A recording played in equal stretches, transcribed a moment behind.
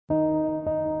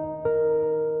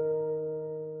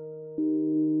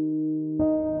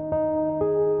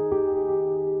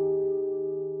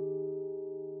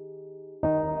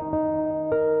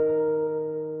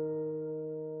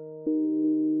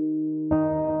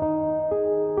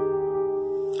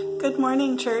Good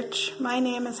morning, church. My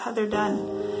name is Heather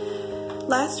Dunn.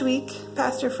 Last week,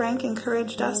 Pastor Frank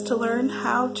encouraged us to learn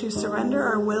how to surrender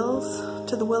our wills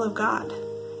to the will of God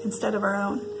instead of our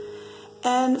own.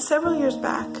 And several years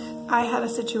back, I had a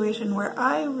situation where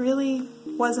I really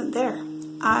wasn't there.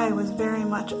 I was very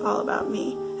much all about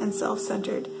me and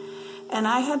self-centered. And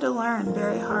I had to learn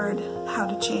very hard how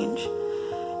to change.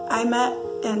 I met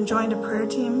and joined a prayer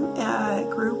team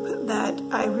group that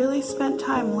I really spent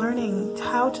time learning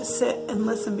how to sit and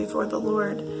listen before the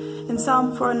Lord. In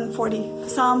Psalm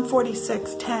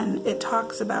 46:10, it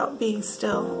talks about being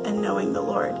still and knowing the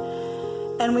Lord.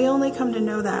 And we only come to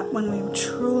know that when we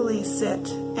truly sit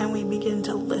and we begin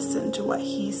to listen to what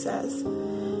He says.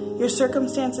 Your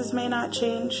circumstances may not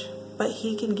change, but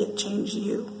He can change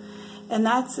you. And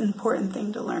that's an important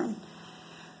thing to learn.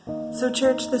 So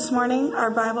church, this morning, our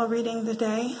Bible reading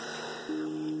today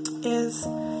is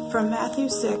from Matthew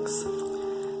 6.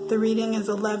 The reading is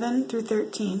 11 through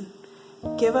 13.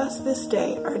 Give us this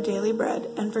day our daily bread,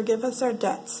 and forgive us our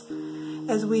debts,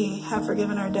 as we have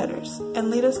forgiven our debtors. And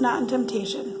lead us not in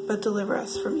temptation, but deliver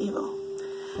us from evil.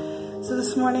 So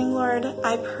this morning, Lord,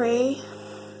 I pray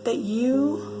that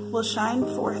you will shine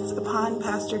forth upon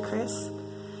Pastor Chris,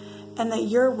 and that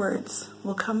your words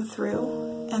will come through,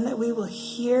 and that we will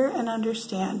hear and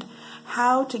understand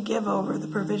how to give over the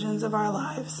provisions of our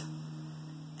lives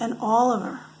and all of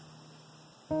our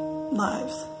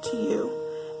lives to you,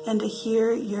 and to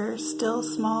hear your still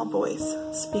small voice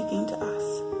speaking to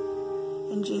us.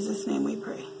 In Jesus' name we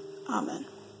pray. Amen.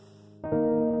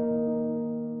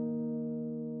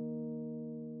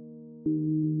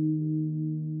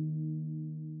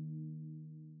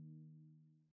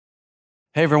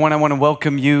 Hey everyone, I want to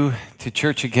welcome you to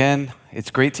church again. It's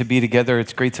great to be together.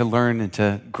 It's great to learn and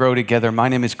to grow together. My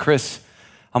name is Chris.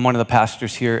 I'm one of the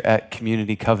pastors here at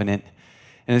Community Covenant.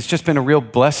 And it's just been a real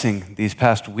blessing these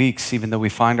past weeks, even though we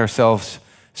find ourselves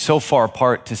so far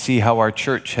apart, to see how our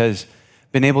church has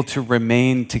been able to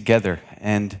remain together.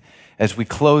 And as we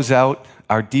close out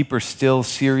our Deeper Still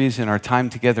series and our time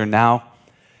together now,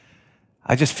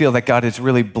 I just feel that God has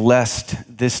really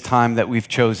blessed this time that we've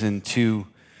chosen to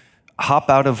hop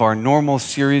out of our normal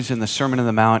series in the Sermon on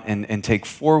the Mount and take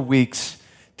 4 weeks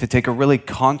to take a really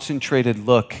concentrated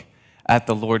look at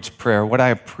the Lord's Prayer. What I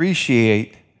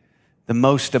appreciate the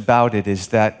most about it is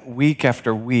that week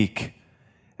after week,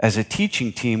 as a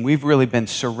teaching team, we've really been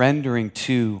surrendering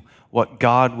to what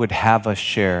God would have us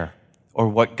share, or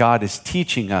what God is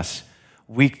teaching us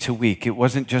week to week. It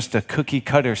wasn't just a cookie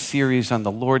cutter series on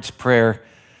the Lord's Prayer,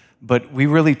 but we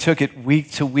really took it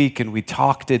week to week, and we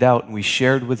talked it out, and we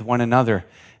shared with one another,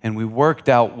 and we worked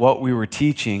out what we were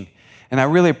teaching. And I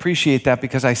really appreciate that,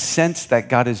 because I sense that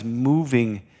God is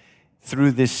moving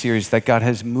through this series, that God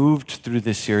has moved through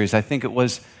this series. I think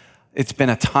it's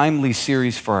been a timely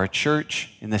series for our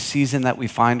church in the season that we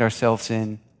find ourselves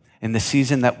in the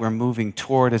season that we're moving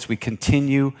toward as we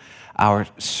continue our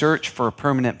search for a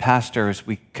permanent pastor, as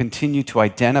we continue to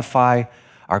identify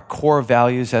our core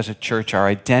values as a church, our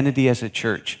identity as a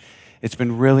church. It's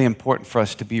been really important for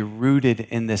us to be rooted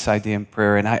in this idea in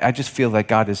prayer. And I just feel that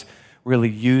God has really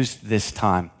used this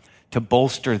time to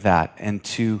bolster that and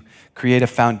to create a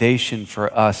foundation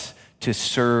for us to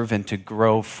serve and to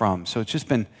grow from. So it's just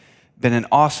been an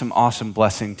awesome, awesome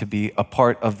blessing to be a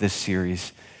part of this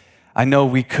series. I know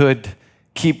we could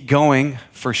keep going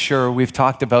for sure. We've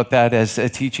talked about that as a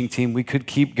teaching team. We could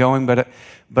keep going, but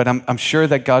I'm sure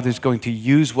that God is going to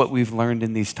use what we've learned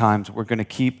in these times. We're going to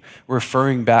keep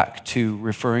referring back to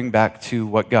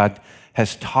what God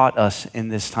has taught us in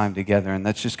this time together, and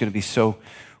that's just going to be so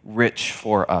rich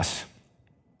for us.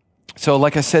 So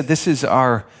like I said, this is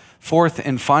our 4th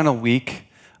and final week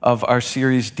of our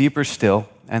series, Deeper Still,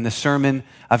 and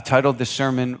I've titled the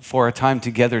sermon for our time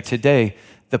together today,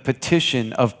 The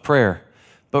Petition of Prayer.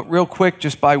 But real quick,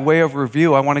 just by way of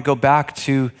review, I want to go back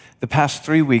to the past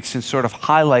 3 weeks and sort of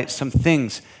highlight some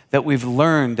things that we've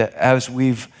learned as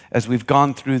we've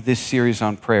gone through this series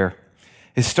on prayer.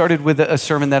 It started with a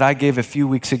sermon that I gave 3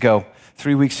 weeks ago,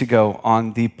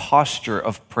 on the posture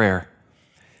of prayer.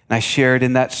 And I shared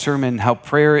in that sermon how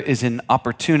prayer is an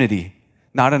opportunity,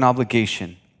 not an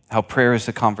obligation, how prayer is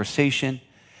a conversation,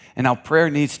 and how prayer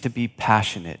needs to be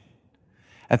passionate.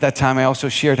 At that time, I also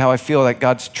shared how I feel that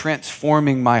God's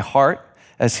transforming my heart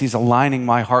as He's aligning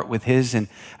my heart with His. And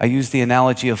I used the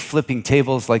analogy of flipping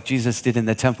tables like Jesus did in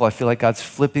the temple. I feel like God's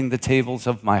flipping the tables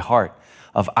of my heart,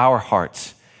 of our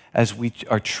hearts, as we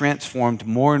are transformed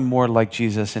more and more like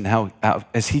Jesus, and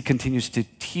as He continues to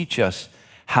teach us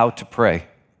how to pray.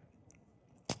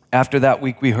 After that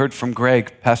week, we heard from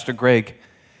Pastor Greg,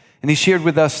 and he shared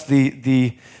with us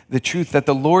the truth that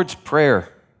the Lord's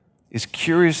Prayer is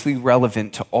curiously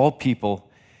relevant to all people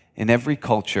in every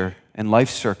culture and life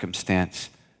circumstance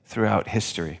throughout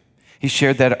history. He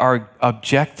shared that our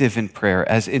objective in prayer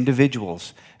as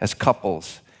individuals, as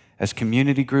couples, as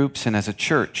community groups, and as a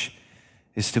church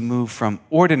is to move from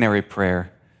ordinary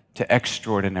prayer to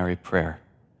extraordinary prayer.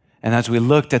 And as we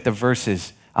looked at the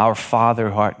verses, our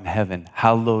Father who art in heaven,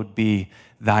 hallowed be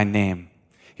thy name.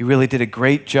 He really did a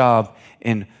great job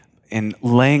in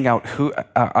laying out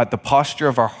the posture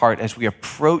of our heart as we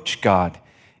approach God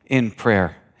in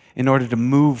prayer in order to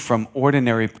move from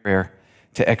ordinary prayer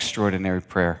to extraordinary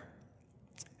prayer.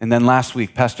 And then last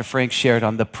week, Pastor Frank shared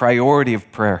on the priority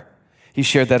of prayer. He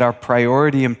shared that our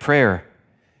priority in prayer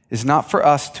is not for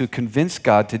us to convince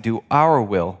God to do our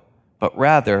will, but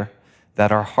rather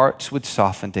that our hearts would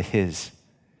soften to His.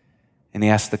 And he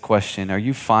asked the question, are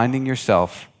you finding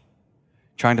yourself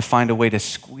trying to find a way to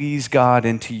squeeze God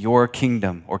into your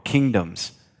kingdom or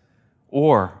kingdoms?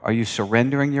 Or are you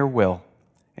surrendering your will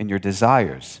and your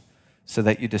desires so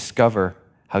that you discover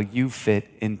how you fit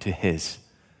into His?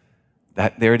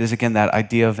 There it is again, that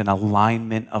idea of an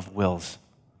alignment of wills.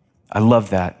 I love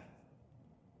that.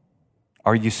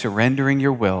 Are you surrendering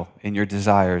your will and your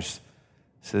desires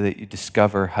so that you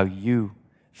discover how you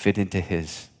fit into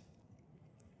His?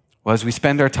 Well, as we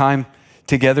spend our time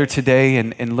together today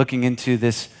and looking into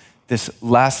this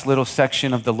last little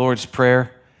section of the Lord's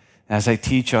Prayer, as I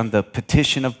teach on the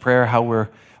petition of prayer,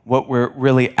 what we're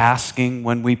really asking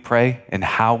when we pray and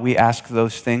how we ask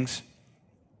those things,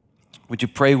 would you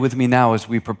pray with me now as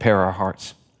we prepare our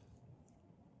hearts?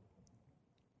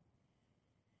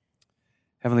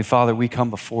 Heavenly Father, we come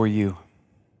before you,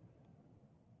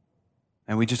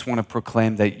 and we just want to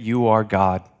proclaim that you are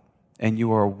God, and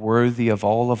you are worthy of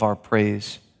all of our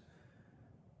praise.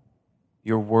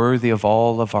 You're worthy of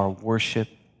all of our worship.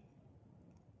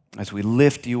 As we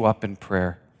lift you up in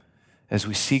prayer, as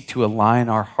we seek to align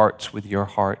our hearts with your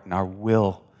heart and our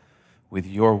will with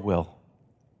your will,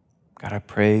 God, I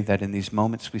pray that in these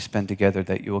moments we spend together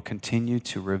that you will continue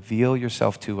to reveal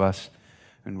yourself to us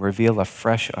and reveal a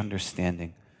fresh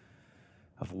understanding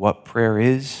of what prayer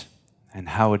is and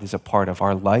how it is a part of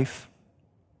our life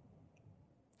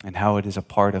and how it is a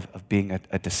part of being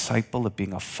a disciple, of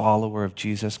being a follower of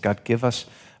Jesus. God, give us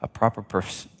a proper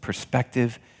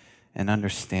perspective and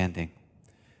understanding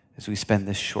as we spend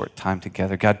this short time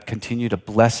together. God, continue to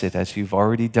bless it as you've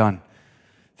already done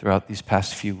throughout these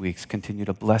past few weeks. Continue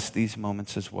to bless these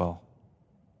moments as well.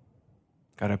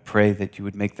 God, I pray that you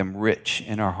would make them rich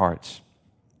in our hearts,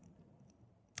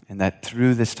 and that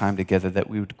through this time together that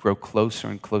we would grow closer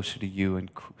and closer to you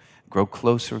and grow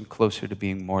closer and closer to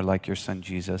being more like your Son,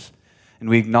 Jesus. And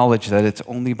we acknowledge that it's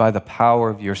only by the power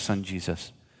of your Son,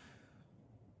 Jesus,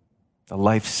 the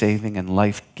life-saving and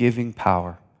life-giving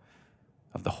power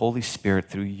of the Holy Spirit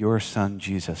through your Son,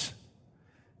 Jesus,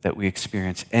 that we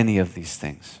experience any of these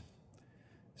things.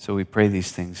 So we pray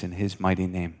these things in his mighty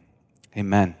name.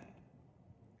 Amen.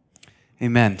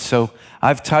 Amen. So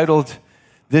I've titled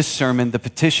this sermon, The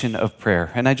Petition of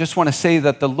Prayer. And I just want to say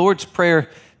that the Lord's Prayer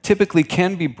typically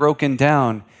can be broken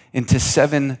down into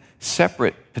 7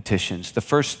 separate petitions. The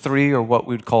first 3 are what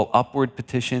we would call upward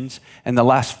petitions, and the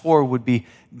last 4 would be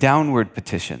downward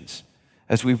petitions.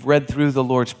 As we've read through the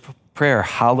Lord's Prayer,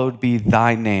 hallowed be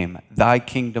thy name, thy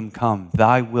kingdom come,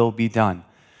 thy will be done.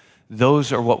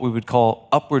 Those are what we would call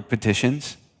upward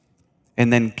petitions.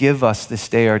 And then give us this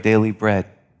day our daily bread.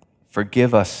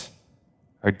 Forgive us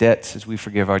our debts as we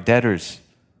forgive our debtors.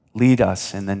 Lead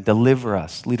us and then deliver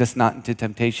us. Lead us not into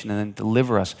temptation and then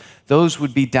deliver us. Those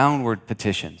would be downward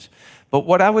petitions. But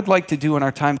what I would like to do in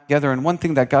our time together, and one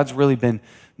thing that God's really been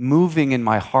moving in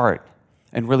my heart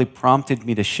and really prompted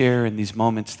me to share in these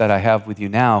moments that I have with you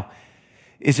now,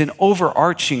 is an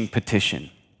overarching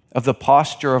petition of the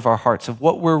posture of our hearts, of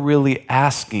what we're really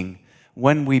asking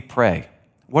when we pray.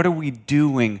 What are we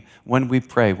doing when we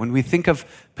pray? When we think of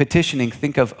petitioning,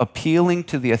 think of appealing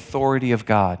to the authority of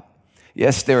God.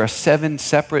 Yes, there are 7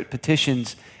 separate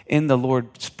petitions in the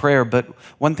Lord's Prayer, but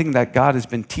one thing that God has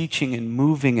been teaching and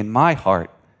moving in my heart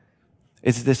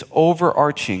is this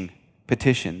overarching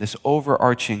petition, this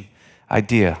overarching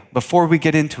idea. Before we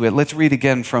get into it, let's read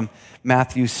again from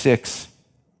Matthew 6,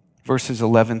 verses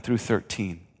 11 through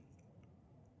 13,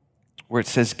 where it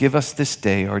says, "Give us this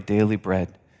day our daily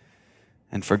bread,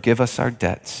 and forgive us our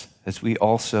debts, as we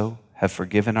also have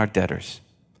forgiven our debtors.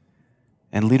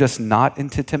 And lead us not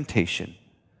into temptation,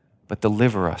 but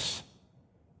deliver us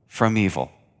from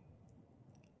evil."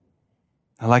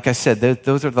 Now, like I said,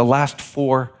 those are the last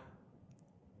 4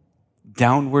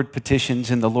 downward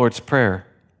petitions in the Lord's Prayer.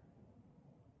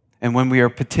 And when we are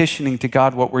petitioning to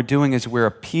God, what we're doing is we're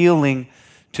appealing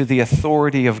to the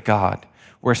authority of God.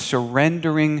 We're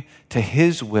surrendering to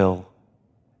his will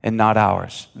and not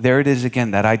ours. There it is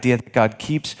again, that idea that God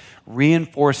keeps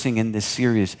reinforcing in this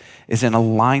series is an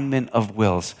alignment of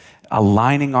wills,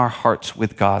 aligning our hearts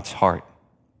with God's heart.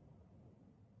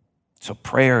 So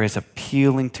prayer is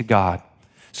appealing to God.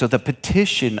 So the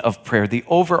petition of prayer, the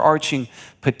overarching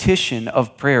petition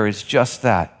of prayer is just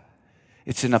that.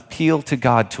 It's an appeal to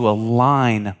God to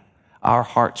align our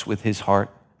hearts with his heart,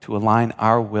 to align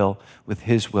our will with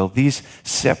his will. These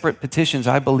separate petitions,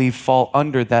 I believe, fall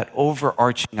under that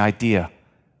overarching idea.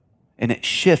 And it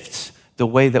shifts the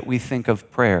way that we think of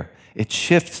prayer. It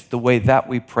shifts the way that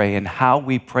we pray and how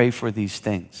we pray for these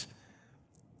things.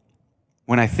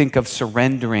 When I think of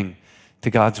surrendering to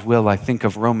God's will, I think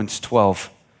of Romans 12,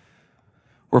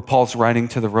 where Paul's writing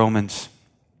to the Romans,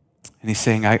 and he's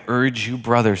saying, I urge you,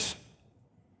 brothers,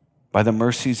 by the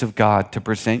mercies of God, to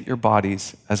present your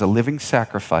bodies as a living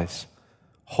sacrifice,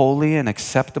 holy and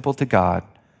acceptable to God,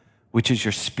 which is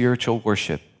your spiritual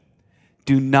worship.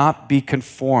 Do not be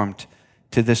conformed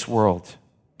to this world,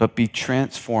 but be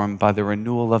transformed by the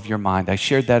renewal of your mind. I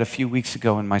shared that a few weeks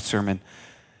ago in my sermon.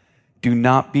 Do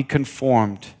not be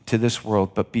conformed to this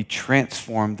world, but be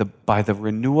transformed by the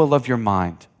renewal of your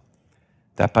mind,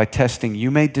 that by testing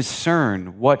you may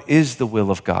discern what is the will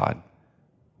of God,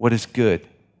 what is good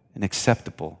and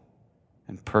acceptable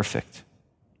and perfect.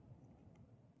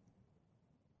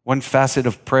 One facet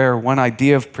of prayer, one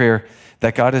idea of prayer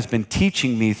that God has been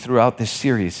teaching me throughout this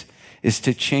series is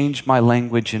to change my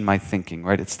language and my thinking,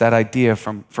 right? It's that idea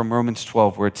from Romans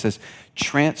 12 where it says,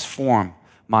 transform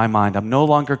my mind. I'm no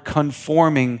longer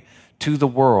conforming to the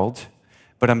world,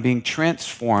 but I'm being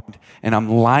transformed and I'm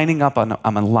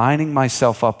aligning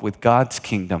myself up with God's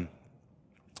kingdom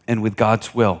and with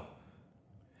God's will.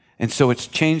 And so it's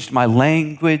changed my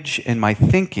language and my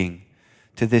thinking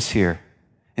to this here.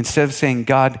 Instead of saying,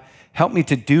 God, help me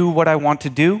to do what I want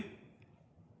to do,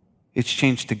 it's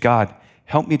changed to God,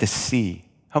 help me to see,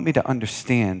 help me to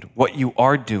understand what you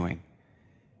are doing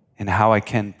and how I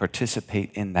can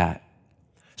participate in that.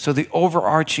 So the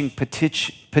overarching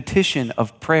petition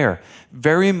of prayer,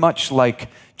 very much like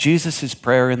Jesus'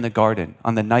 prayer in the garden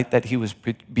on the night that he was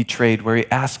betrayed, where he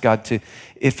asked God to,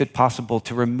 if it possible,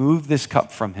 to remove this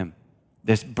cup from him,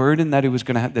 this burden that he was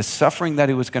going to have, this suffering that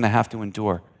he was going to have to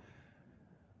endure.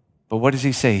 But what does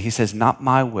he say? He says, not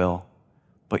my will,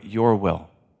 but your will.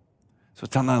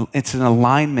 So it's an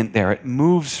alignment there. It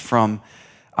moves from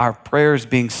our prayers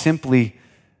being simply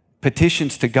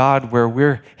petitions to God where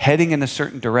we're heading in a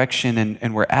certain direction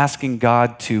and we're asking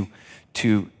God to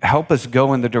help us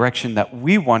go in the direction that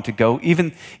we want to go.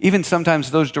 Even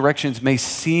sometimes those directions may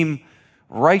seem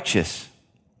righteous.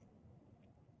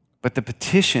 But the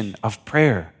petition of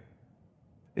prayer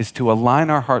is to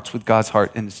align our hearts with God's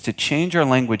heart, and it's to change our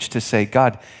language to say,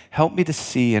 God, help me to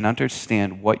see and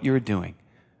understand what you're doing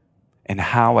and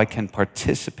how I can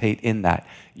participate in that.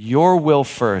 Your will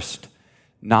first,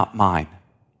 not mine.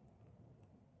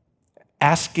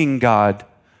 Asking God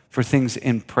for things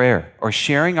in prayer or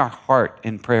sharing our heart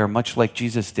in prayer, much like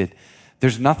Jesus did.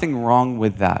 There's nothing wrong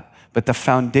with that. But the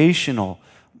foundational,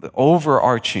 the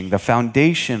overarching, the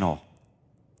foundational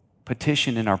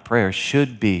petition in our prayer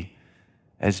should be,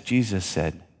 as Jesus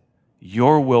said,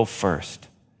 your will first,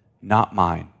 not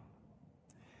mine.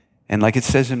 And like it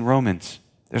says in Romans,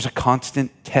 there's a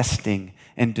constant testing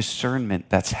and discernment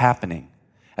that's happening.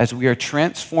 As we are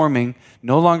transforming,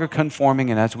 no longer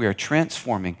conforming, and as we are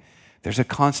transforming, there's a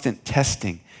constant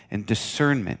testing and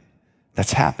discernment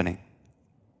that's happening.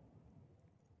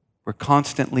 We're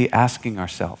constantly asking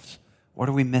ourselves, what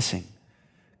are we missing?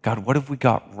 God, what have we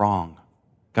got wrong?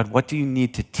 God, what do you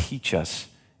need to teach us?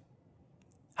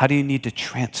 How do you need to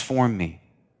transform me?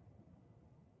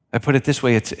 I put it this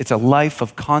way, it's a life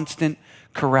of constant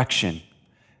correction,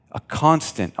 a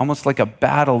constant, almost like a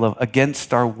battle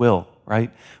against our will,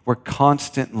 right? We're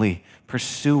constantly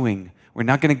pursuing. We're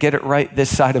not going to get it right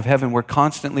this side of heaven. We're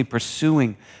constantly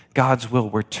pursuing God's will.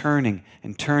 We're turning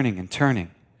and turning and turning,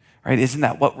 right? Isn't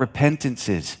that what repentance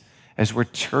is? As we're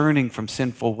turning from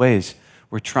sinful ways,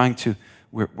 we're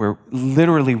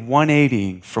literally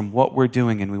 180ing from what we're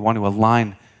doing, and we want to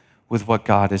align with what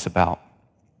God is about.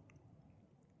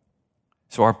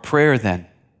 So our prayer then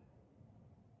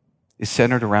is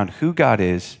centered around who God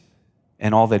is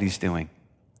and all that he's doing.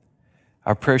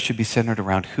 Our prayer should be centered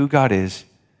around who God is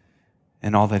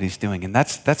and all that he's doing. And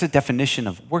that's a definition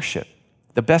of worship.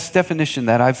 The best definition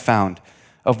that I've found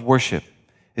of worship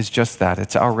is just that.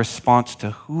 It's our response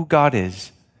to who God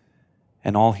is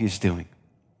and all he's doing.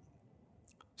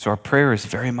 So our prayer is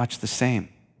very much the same.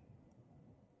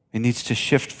 It needs to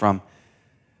shift from,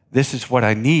 this is what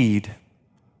I need,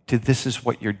 to this is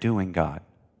what you're doing, God.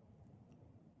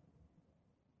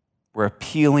 We're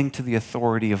appealing to the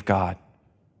authority of God.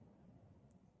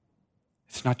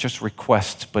 It's not just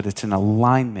requests, but it's an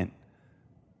alignment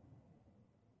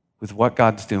with what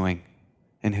God's doing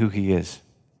and who he is.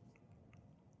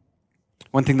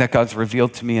 One thing that God's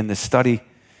revealed to me in this study,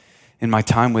 in my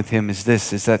time with him, is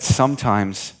that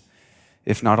sometimes,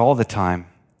 if not all the time,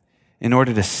 in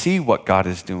order to see what God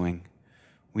is doing,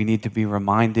 we need to be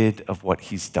reminded of what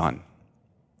he's done.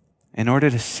 In order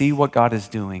to see what God is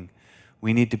doing,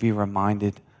 we need to be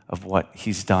reminded of what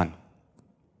he's done.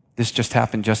 This just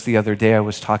happened just the other day. I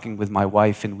was talking with my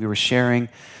wife, and we were sharing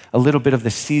a little bit of the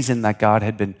season that God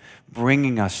had been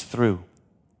bringing us through.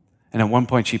 And at one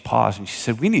point she paused and she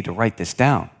said, we need to write this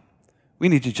down. We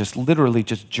need to just literally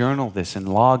just journal this and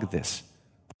log this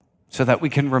so that we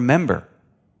can remember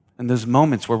in those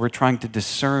moments where we're trying to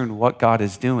discern what God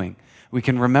is doing. We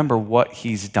can remember what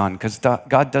he's done, because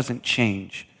God doesn't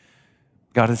change.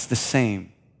 God is the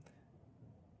same.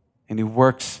 And he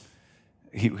works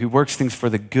things for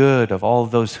the good of all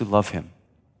of those who love him.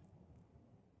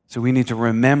 So we need to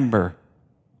remember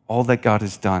all that God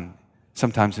has done,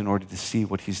 sometimes in order to see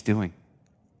what he's doing.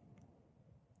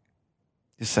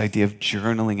 This idea of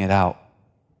journaling it out.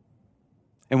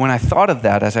 And when I thought of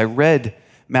that, as I read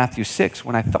Matthew 6,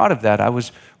 when I thought of that, I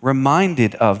was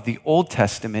reminded of the Old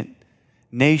Testament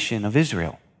nation of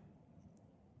Israel.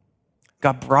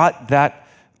 God brought that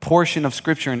portion of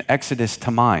Scripture in Exodus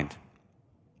to mind.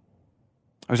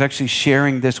 I was actually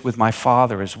sharing this with my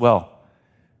father as well.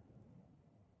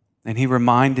 And he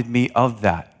reminded me of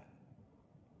that.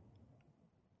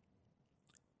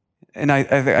 And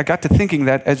I got to thinking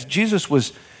that as Jesus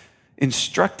was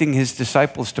instructing his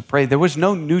disciples to pray, there was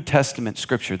no New Testament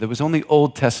Scripture. There was only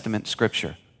Old Testament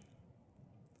Scripture.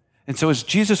 And so as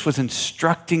Jesus was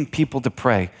instructing people to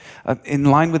pray, in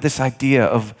line with this idea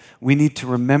of we need to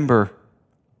remember,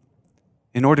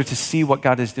 in order to see what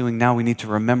God is doing now, we need to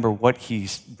remember what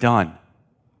he's done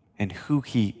and who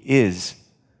he is.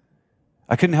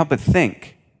 I couldn't help but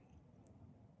think,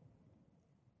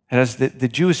 and as the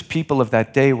Jewish people of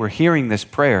that day were hearing this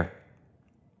prayer,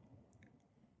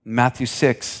 Matthew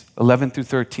 6, 11 through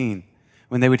 13,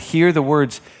 when they would hear the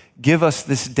words, give us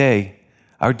this day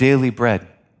our daily bread,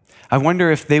 I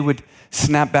wonder if they would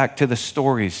snap back to the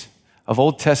stories of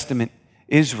Old Testament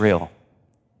Israel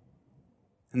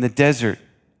in the desert,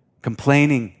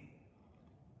 complaining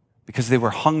because they were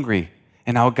hungry,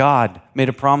 and how God made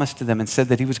a promise to them and said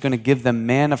that he was going to give them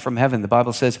manna from heaven. The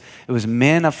Bible says it was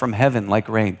manna from heaven like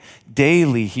rain.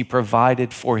 Daily he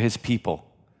provided for his people.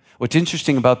 What's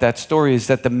interesting about that story is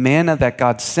that the manna that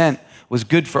God sent was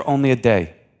good for only a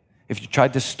day. If you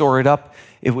tried to store it up,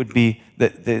 it would be,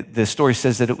 the story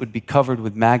says that it would be covered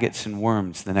with maggots and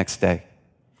worms the next day.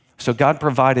 So God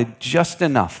provided just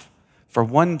enough for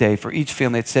one day for each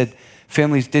family. It said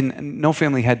no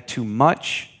family had too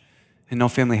much, and no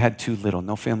family had too little.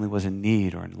 No family was in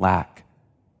need or in lack.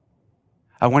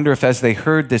 I wonder if as they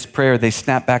heard this prayer, they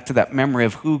snapped back to that memory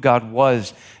of who God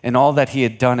was and all that he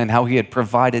had done and how he had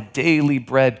provided daily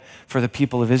bread for the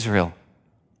people of Israel.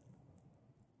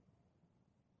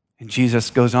 And Jesus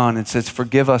goes on and says,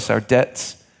 forgive us our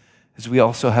debts as we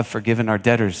also have forgiven our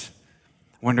debtors.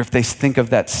 I wonder if they think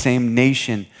of that same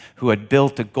nation who had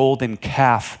built a golden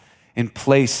calf in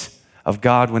place of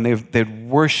God when they'd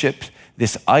worshiped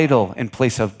this idol in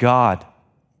place of God.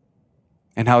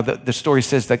 And how the story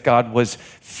says that God was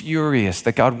furious,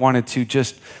 that God wanted to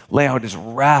just lay out his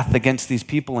wrath against these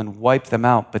people and wipe them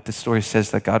out. But the story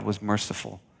says that God was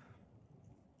merciful.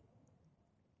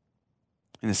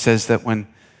 And it says that when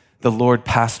the Lord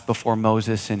passed before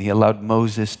Moses and he allowed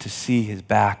Moses to see his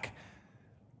back,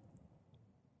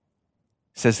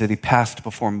 it says that he passed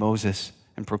before Moses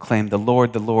and proclaimed, the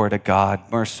Lord, a God,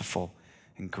 merciful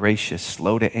and gracious,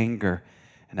 slow to anger,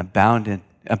 and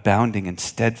abounding in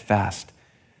steadfast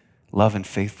love and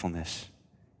faithfulness,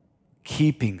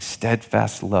 keeping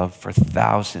steadfast love for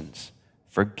thousands,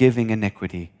 forgiving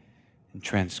iniquity and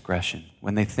transgression.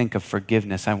 When they think of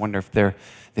forgiveness, I wonder if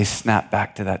they snap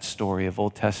back to that story of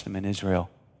Old Testament Israel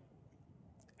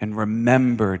and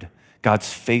remembered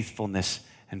God's faithfulness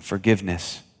and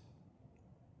forgiveness.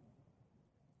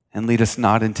 And lead us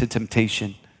not into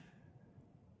temptation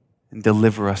and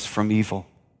deliver us from evil.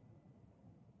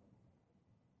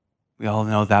 We all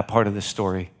know that part of the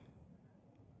story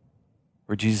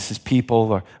where Jesus'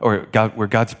 people, where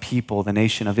God's people, the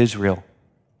nation of Israel,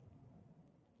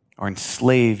 are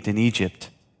enslaved in Egypt.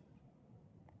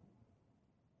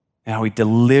 And how he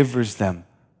delivers them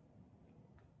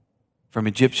from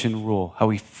Egyptian rule, how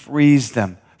he frees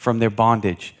them from their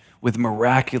bondage with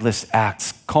miraculous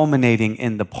acts culminating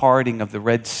in the parting of the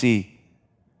Red Sea.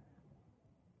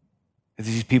 As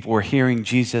these people were hearing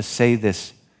Jesus say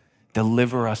this,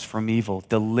 deliver us from evil,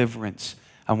 deliverance.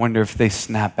 I wonder if they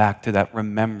snap back to that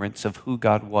remembrance of who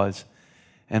God was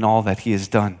and all that he has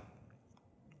done.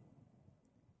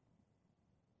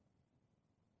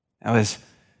 Now, as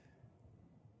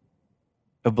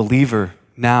a believer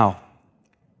now,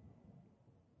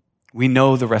 we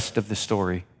know the rest of the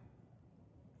story.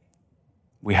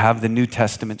 We have the New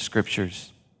Testament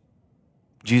scriptures.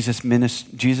 Jesus'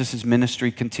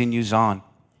 ministry continues on.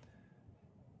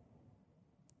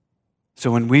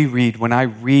 So when I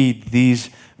read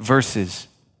these verses,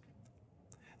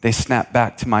 they snap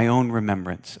back to my own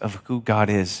remembrance of who God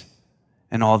is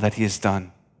and all that he has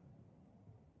done.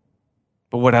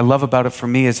 But what I love about it for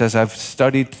me is as I've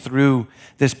studied through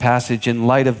this passage in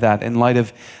light of that, in light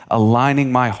of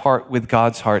aligning my heart with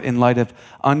God's heart, in light of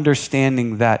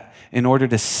understanding that in order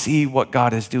to see what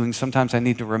God is doing, sometimes I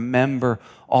need to remember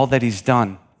all that he's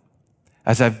done.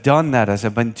 As I've done that, as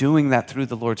I've been doing that through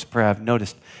the Lord's Prayer, I've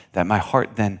noticed that my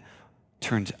heart then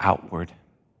turns outward.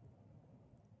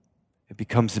 It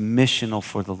becomes missional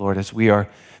for the Lord as we are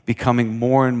becoming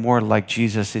more and more like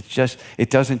Jesus. It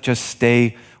doesn't just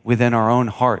stay within our own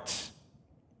hearts.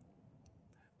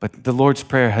 But the Lord's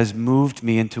Prayer has moved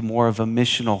me into more of a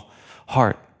missional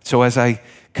heart. So as I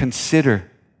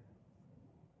consider,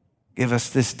 give us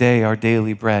this day our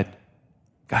daily bread.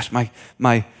 Gosh,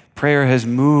 my prayer has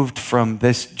moved from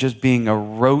this just being a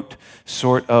rote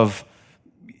sort of,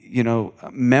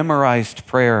 memorized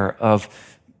prayer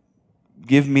of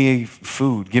give me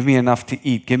food, give me enough to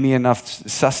eat, give me enough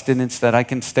sustenance that I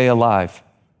can stay alive.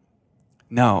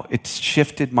 No, it's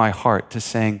shifted my heart to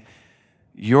saying,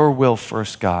 your will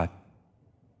first, God.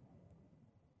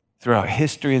 Throughout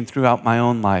history and throughout my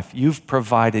own life, you've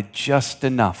provided just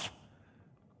enough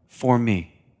for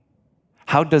me.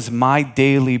 How does my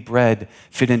daily bread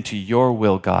fit into your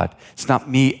will, God? It's not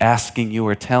me asking you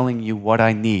or telling you what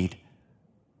I need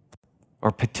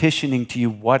or petitioning to you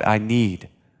what I need.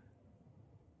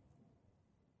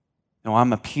 No,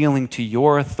 I'm appealing to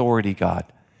your authority, God,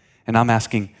 and I'm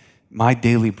asking, my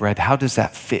daily bread, how does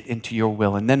that fit into your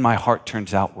will? And then my heart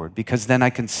turns outward because then I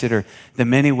consider the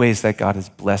many ways that God has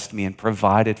blessed me and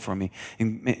provided for me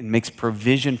and makes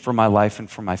provision for my life and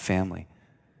for my family.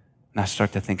 And I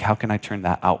start to think, how can I turn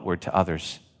that outward to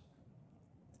others?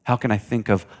 How can I think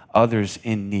of others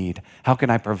in need? How can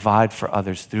I provide for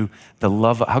others through the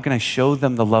love? How can I show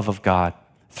them the love of God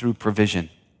through provision?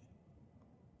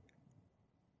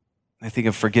 I think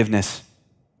of forgiveness.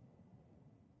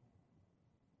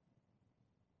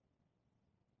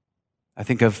 I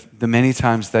think of the many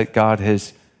times that God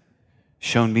has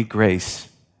shown me grace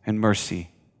and mercy.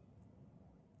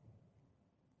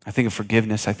 I think of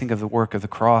forgiveness. I think of the work of the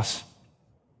cross.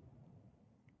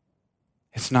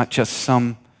 It's not just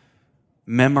some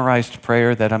memorized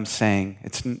prayer that I'm saying.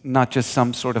 It's not just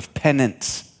some sort of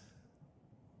penance.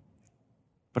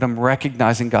 But I'm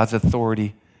recognizing God's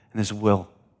authority and his will.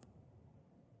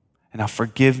 And how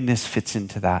forgiveness fits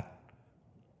into that.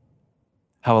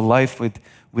 How a life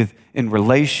in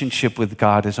relationship with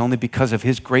God is only because of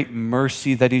his great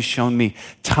mercy that he's shown me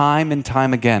time and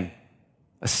time again.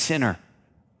 A sinner,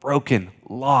 broken,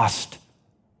 lost.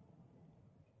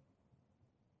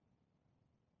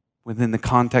 Within the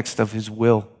context of his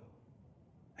will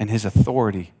and his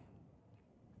authority,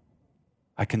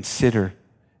 I consider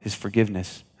his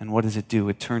forgiveness. And what does it do?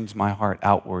 It turns my heart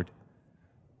outward.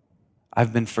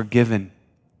 I've been forgiven,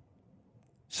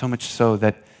 so much so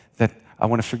that I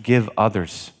want to forgive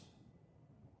others.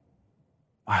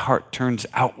 My heart turns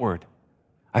outward.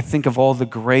 I think of all the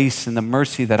grace and the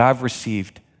mercy that I've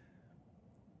received.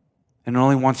 And it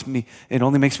only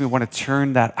makes me want to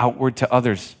turn that outward to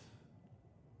others,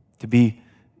 to be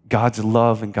God's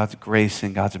love and God's grace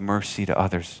and God's mercy to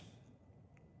others.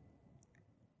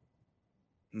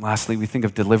 And lastly, we think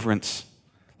of deliverance.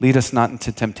 Lead us not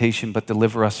into temptation, but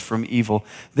deliver us from evil.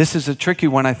 This is a tricky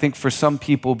one, I think, for some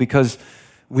people because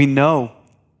we know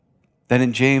that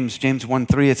in James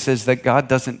 1:3, it says that God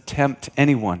doesn't tempt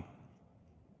anyone.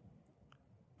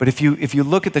 But if you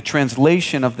look at the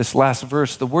translation of this last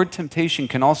verse, the word temptation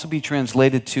can also be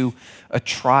translated to a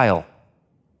trial,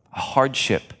 a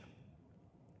hardship.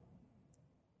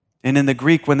 And in the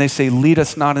Greek, when they say lead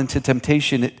us not into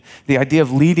temptation, the idea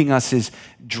of leading us is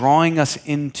drawing us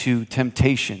into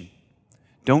temptation.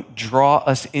 Don't draw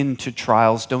us into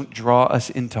trials. Don't draw us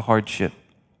into hardship.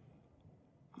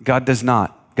 God does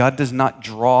not. God does not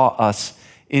draw us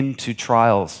into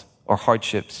trials or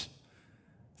hardships.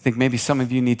 I think maybe some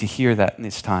of you need to hear that in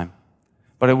this time.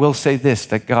 But I will say this,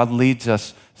 that God leads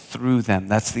us through them.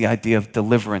 That's the idea of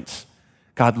deliverance.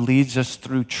 God leads us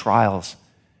through trials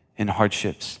and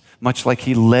hardships. much like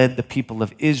he led the people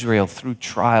of Israel through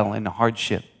trial and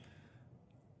hardship.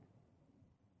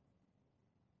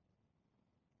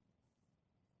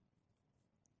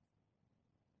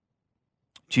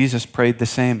 Jesus prayed the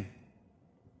same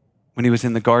when he was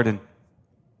in the garden.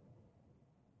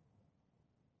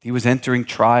 He was entering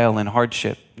trial and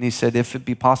hardship, and he said, if it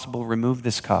be possible, remove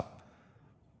this cup.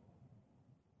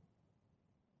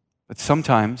 But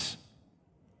sometimes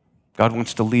God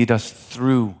wants to lead us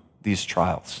through these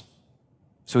trials.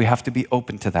 So we have to be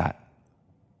open to that.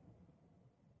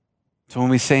 So when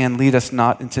we say, and lead us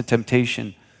not into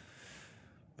temptation,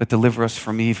 but deliver us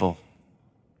from evil.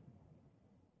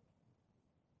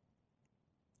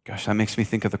 Gosh, that makes me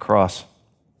think of the cross.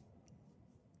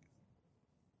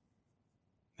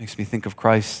 Makes me think of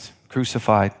Christ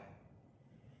crucified.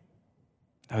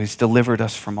 How he's delivered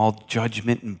us from all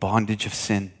judgment and bondage of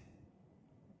sin.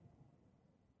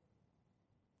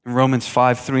 In Romans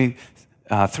 3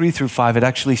 through 5, it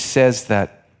actually says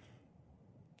that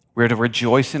we're to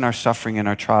rejoice in our suffering and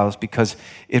our trials because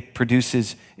it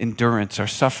produces endurance. Our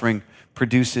suffering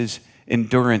produces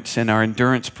endurance, and our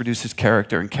endurance produces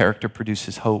character, and character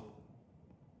produces hope.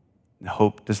 And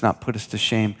hope does not put us to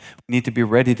shame. We need to be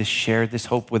ready to share this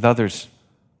hope with others.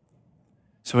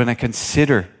 So when I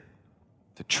consider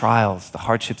the trials, the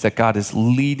hardships that God is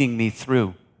leading me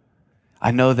through, I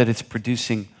know that it's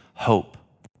producing hope.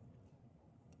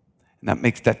 And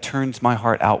that turns my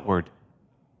heart outward.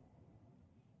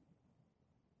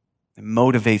 It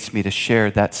motivates me to share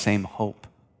that same hope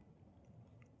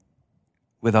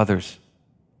with others.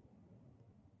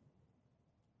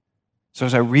 So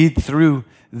as I read through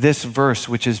this verse,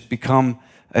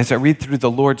 as I read through the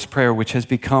Lord's Prayer, which has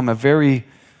become a very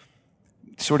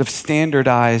sort of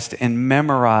standardized and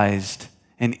memorized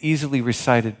and easily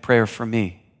recited prayer for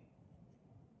me,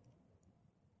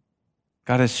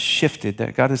 God has shifted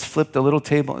that. God has flipped a little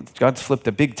table. God's flipped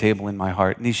a big table in my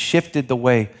heart, and he's shifted the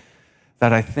way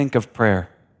that I think of prayer.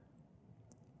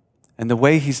 And the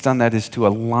way he's done that is to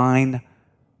align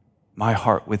my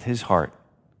heart with his heart,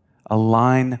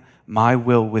 align my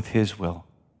will with his will,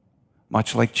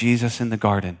 much like Jesus in the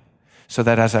garden, so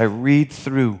that as I read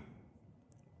through,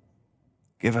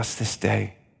 give us this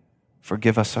day,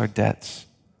 forgive us our debts,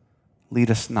 lead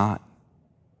us not,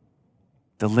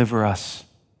 deliver us.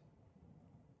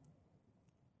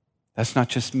 That's not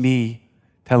just me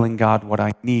telling God what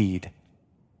I need.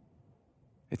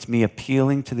 It's me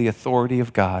appealing to the authority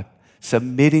of God,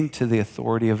 submitting to the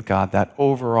authority of God, that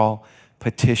overall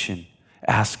petition,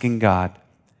 asking God,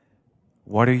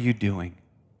 what are you doing?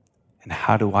 And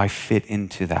how do I fit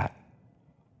into that?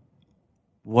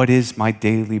 What is my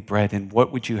daily bread, and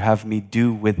what would you have me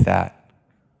do with that?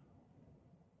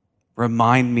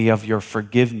 Remind me of your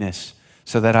forgiveness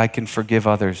so that I can forgive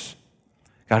others.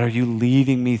 God, are you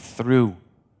leading me through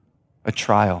a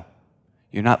trial?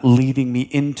 You're not leading me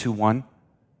into one,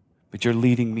 but you're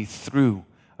leading me through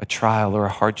a trial or a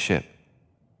hardship.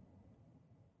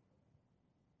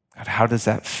 God, how does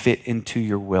that fit into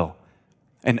your will?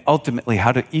 And ultimately,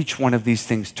 how do each one of these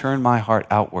things turn my heart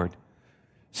outward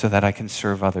so that I can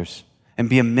serve others and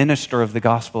be a minister of the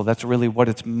gospel? That's really what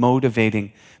it's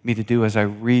motivating me to do as I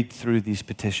read through these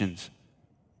petitions.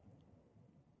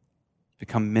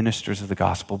 Become ministers of the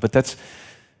gospel. But that's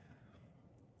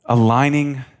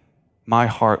aligning my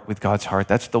heart with God's heart.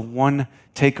 That's the one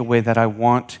takeaway that I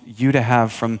want you to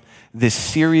have from this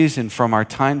series and from our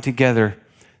time together,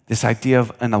 this idea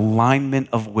of an alignment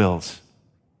of wills.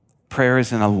 Prayer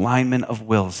is an alignment of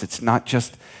wills. It's not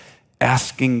just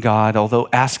asking God, although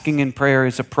asking in prayer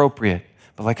is appropriate.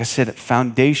 But like I said,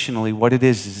 foundationally, what it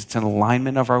is it's an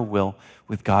alignment of our will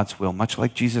with God's will, much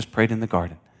like Jesus prayed in the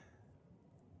garden.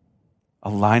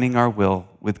 Aligning our will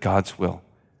with God's will.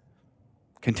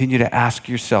 Continue to ask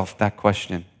yourself that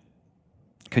question.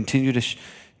 Continue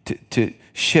to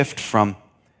shift from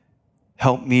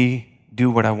help me do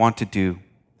what I want to do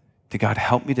to God,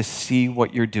 help me to see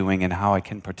what you're doing and how I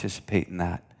can participate in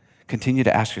that. Continue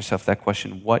to ask yourself that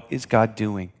question. What is God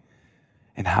doing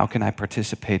and how can I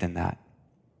participate in that?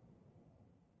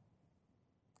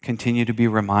 Continue to be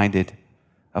reminded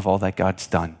of all that God's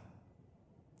done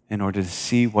in order to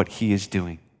see what he is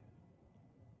doing.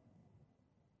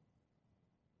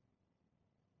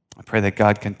 I pray that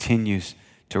God continues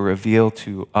to reveal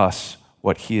to us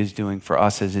what he is doing for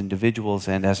us as individuals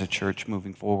and as a church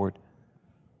moving forward.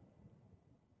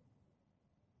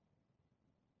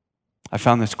 I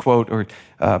found this quote, or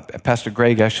Pastor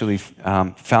Greg actually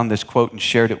found this quote and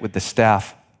shared it with the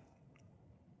staff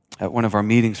at one of our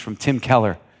meetings from Tim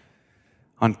Keller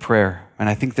on prayer. And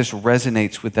I think this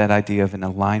resonates with that idea of an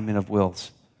alignment of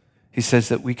wills. He says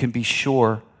that we can be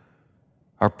sure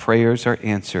our prayers are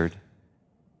answered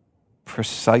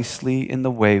precisely in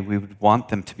the way we would want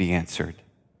them to be answered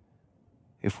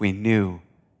if we knew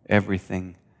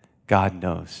everything God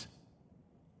knows.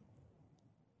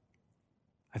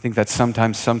 I think that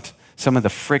sometimes some of the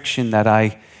friction that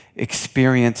I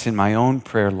experience in my own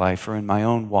prayer life or in my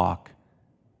own walk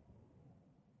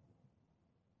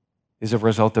is a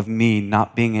result of me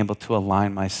not being able to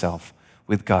align myself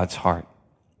with God's heart.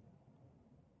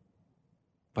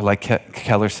 But like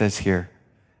Keller says here,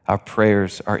 our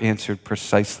prayers are answered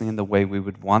precisely in the way we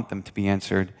would want them to be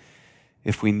answered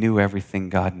if we knew everything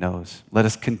God knows. Let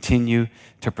us continue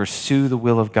to pursue the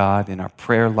will of God in our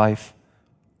prayer life.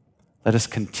 Let us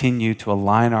continue to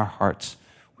align our hearts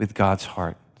with God's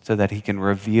heart so that he can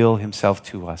reveal himself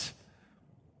to us,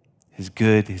 his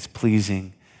good, his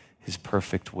pleasing, his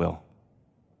perfect will.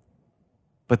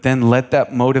 But then let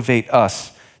that motivate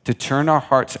us to turn our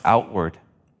hearts outward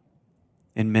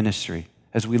in ministry.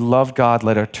 As we love God,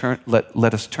 let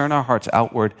us turn our hearts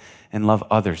outward and love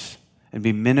others and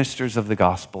be ministers of the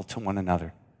gospel to one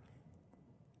another.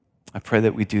 I pray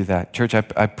that we do that. Church, I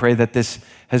pray that this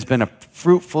has been a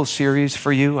fruitful series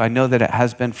for you. I know that it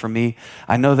has been for me.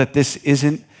 I know that this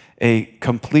isn't a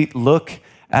complete look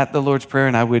at the Lord's Prayer,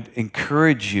 and I would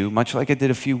encourage you, much like I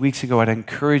did a few weeks ago, I'd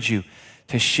encourage you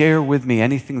to share with me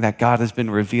anything that God has been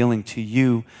revealing to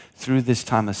you through this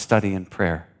time of study and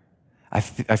prayer. I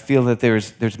feel that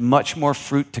there's much more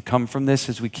fruit to come from this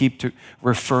as we keep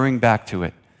referring back to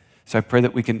it. So I pray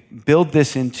that we can build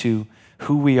this into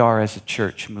who we are as a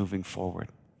church moving forward.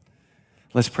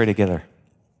 Let's pray together.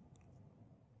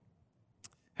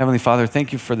 Heavenly Father,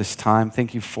 thank you for this time.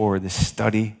 Thank you for this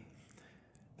study.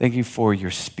 Thank you for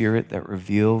your Spirit that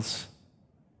reveals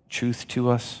truth to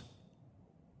us.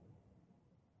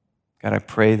 God, I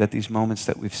pray that these moments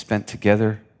that we've spent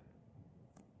together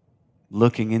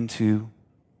looking into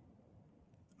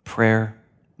prayer,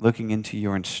 looking into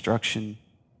your instruction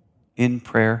in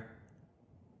prayer,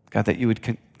 God, that you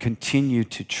would continue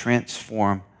to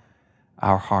transform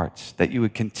our hearts, that you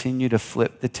would continue to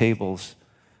flip the tables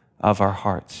of our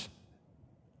hearts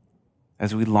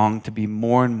as we long to be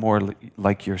more and more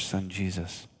like your Son,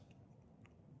 Jesus.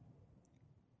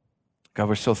 God,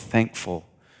 we're so thankful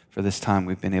for this time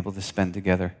we've been able to spend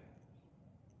together.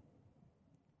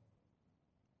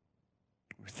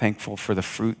 We're thankful for the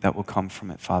fruit that will come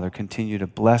from it, Father. Continue to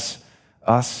bless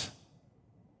us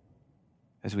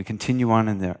as we continue on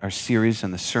in our series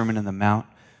on the Sermon on the Mount.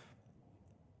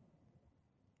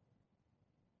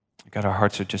 God, our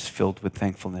hearts are just filled with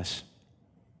thankfulness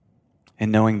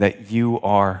and knowing that you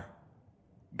are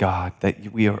God,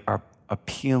 that we are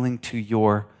appealing to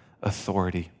your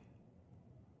authority.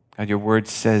 God, your word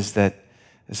says that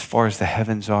as far as the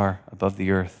heavens are above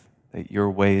the earth, that your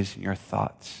ways and your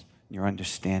thoughts and your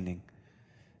understanding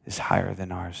is higher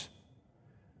than ours.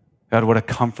 God, what a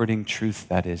comforting truth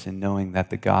that is in knowing that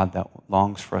the God that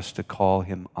longs for us to call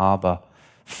him Abba,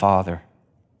 Father,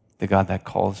 the God that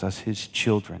calls us his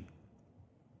children,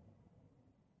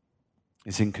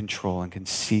 is in control and can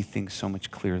see things so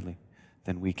much clearly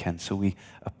than we can. So we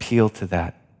appeal to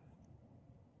that.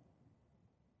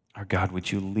 Our God,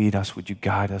 would you lead us? Would you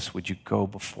guide us? Would you go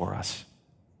before us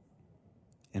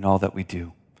in all that we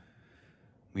do?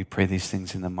 We pray these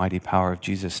things in the mighty power of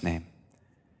Jesus' name.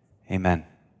 Amen.